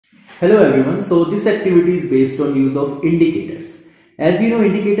Hello everyone. So this activity is based on use of indicators. As you know,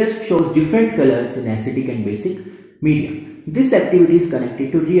 indicators shows different colors in acidic and basic medium. This activity is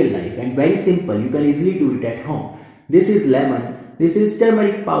connected to real life and very simple. You can easily do it at home. This is lemon, this is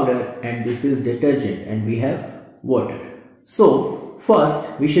turmeric powder, and this is detergent, and we have water. So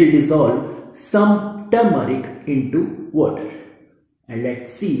first we shall dissolve some turmeric into water, and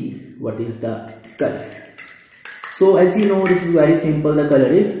let's see what is the color. So as you know, this is very simple. The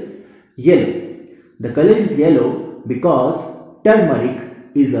color is yellow. The color is yellow because turmeric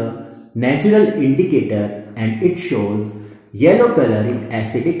is a natural indicator and it shows yellow color in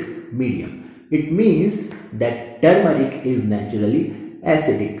acidic medium. It means that turmeric is naturally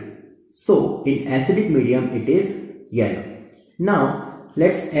acidic. So in acidic medium it is yellow. Now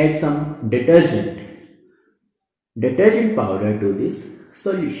let's add some detergent powder to this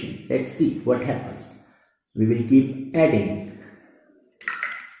solution. Let's see what happens. We will keep adding.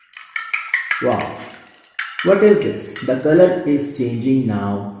 Wow, what is this? The color is changing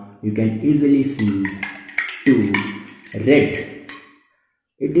now. You can easily see to red.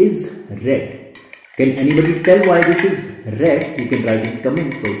 It is red. Can anybody tell why this is red? You can write in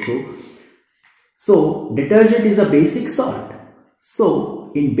comments also. So detergent is a basic salt.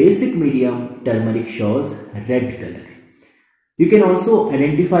 So in basic medium, turmeric shows red color. You can also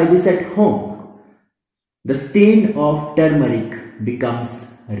identify this at home. The stain of turmeric becomes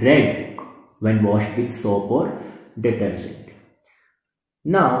red when washed with soap or detergent.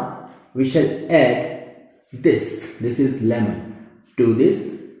 Now we shall add this is lemon, to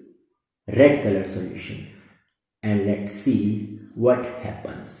this red color solution, and let's see what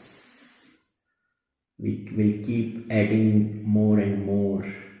happens. We will keep adding more and more,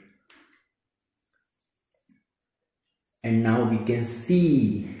 and now we can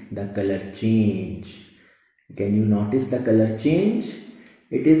see the color change. Can you notice the color change?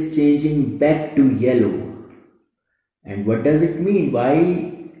 It is changing back to yellow. And what does it mean? Why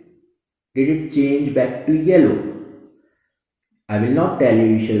did it change back to yellow? I will not tell you,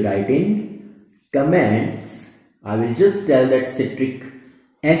 you shall write in comments. I will just tell that citric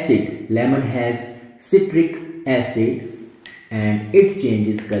acid, lemon has citric acid and it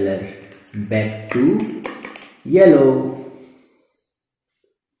changes color back to yellow.